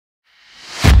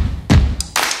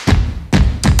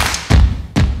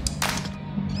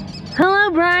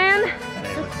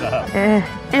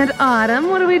And Autumn,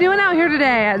 what are we doing out here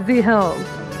today at Z Hills?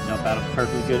 Jump out of a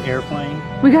perfectly good airplane.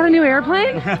 We got a new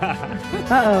airplane?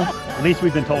 Uh-oh. At least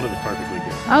we've been told it was perfectly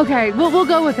good. Okay, well, we'll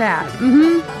go with that.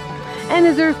 And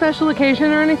is there a special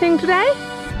occasion or anything today?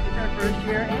 It's our first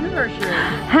year anniversary.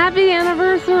 Happy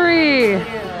anniversary!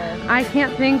 I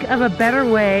can't think of a better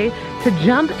way to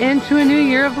jump into a new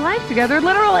year of life together,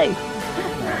 literally.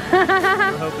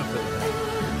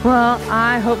 Well,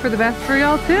 I hope for the best for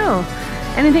y'all too.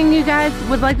 Anything you guys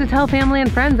would like to tell family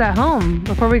and friends at home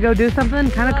before we go do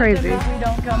something kind of crazy? We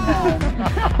don't come home.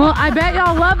 Well, I bet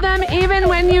y'all love them even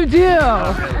when you do.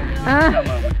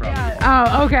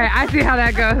 Oh, okay. I see how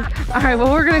that goes. All right, well,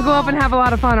 we're going to go up and have a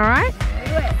lot of fun, all right?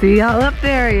 See y'all up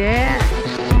there, yeah.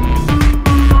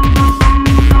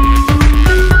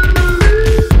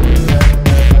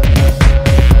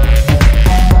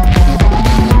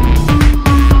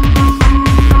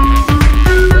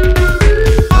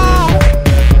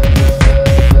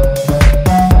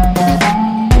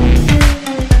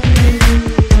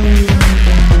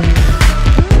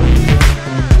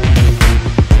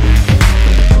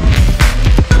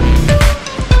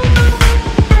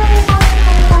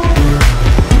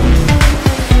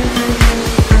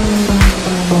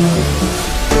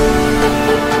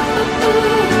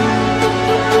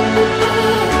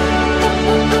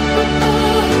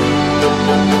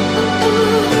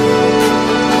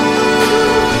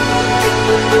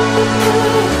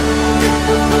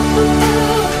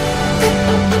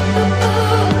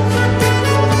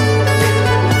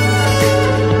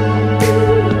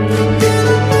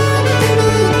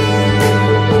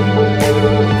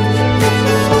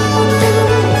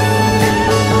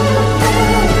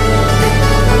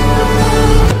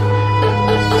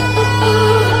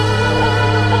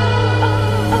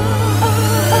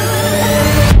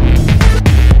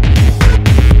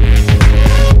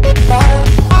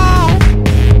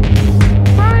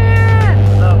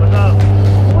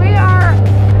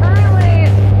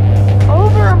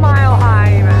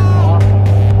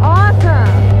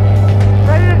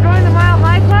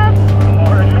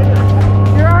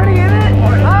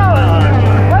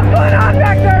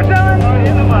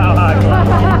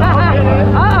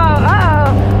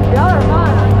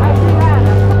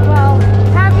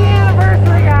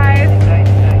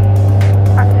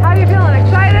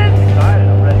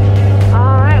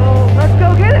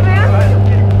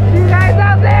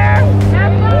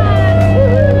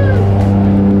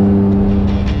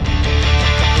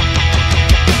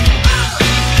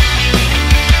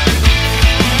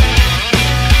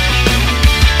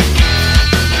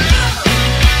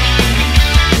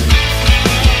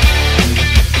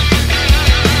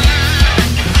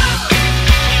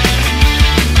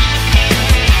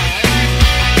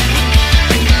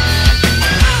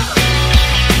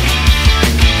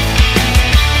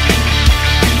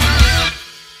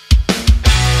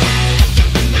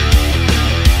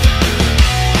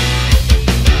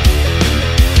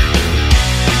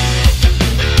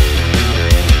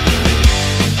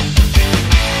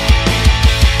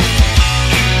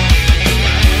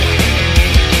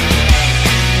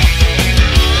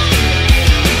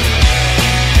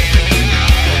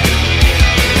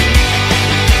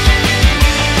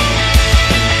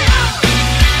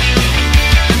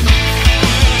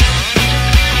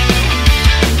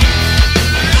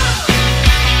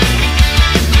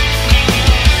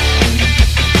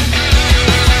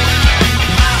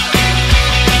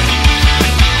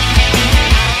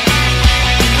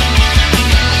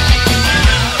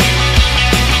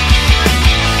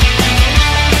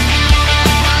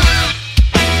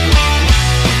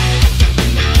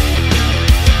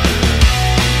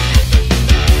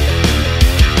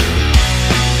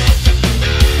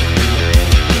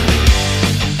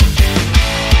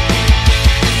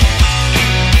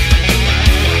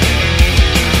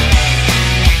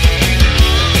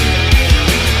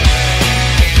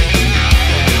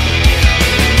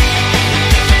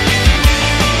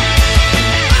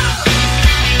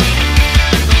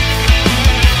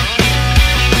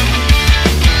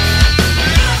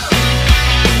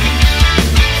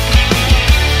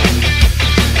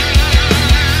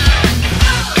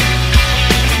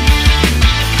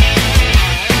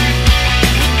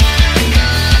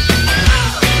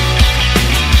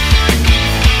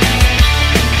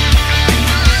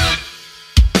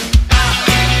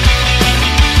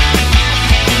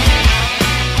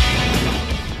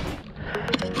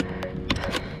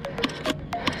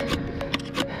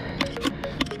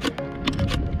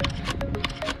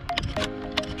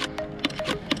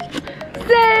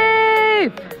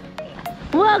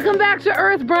 Welcome back to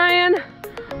Earth, Brian.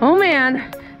 Oh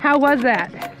man, how was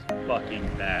that? Fucking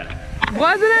bad.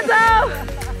 Wasn't it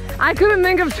though? I couldn't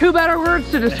think of two better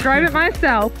words to describe it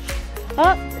myself. Oh,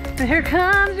 and here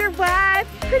comes your wife,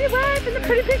 pretty wife in the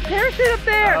pretty pink parachute up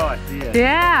there. Oh, I see it.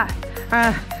 Yeah.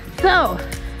 So,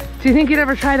 do you think you'd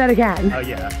ever try that again? Oh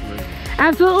yeah, absolutely.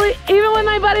 Absolutely, even with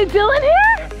my buddy Dylan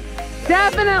here?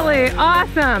 Definitely,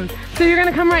 awesome. So you're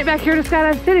gonna come right back here to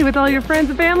Skydive City with all your friends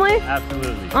and family?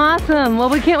 Absolutely. Awesome, well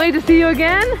we can't wait to see you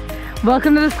again.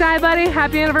 Welcome to the Sky Buddy,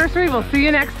 happy anniversary, we'll see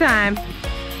you next time.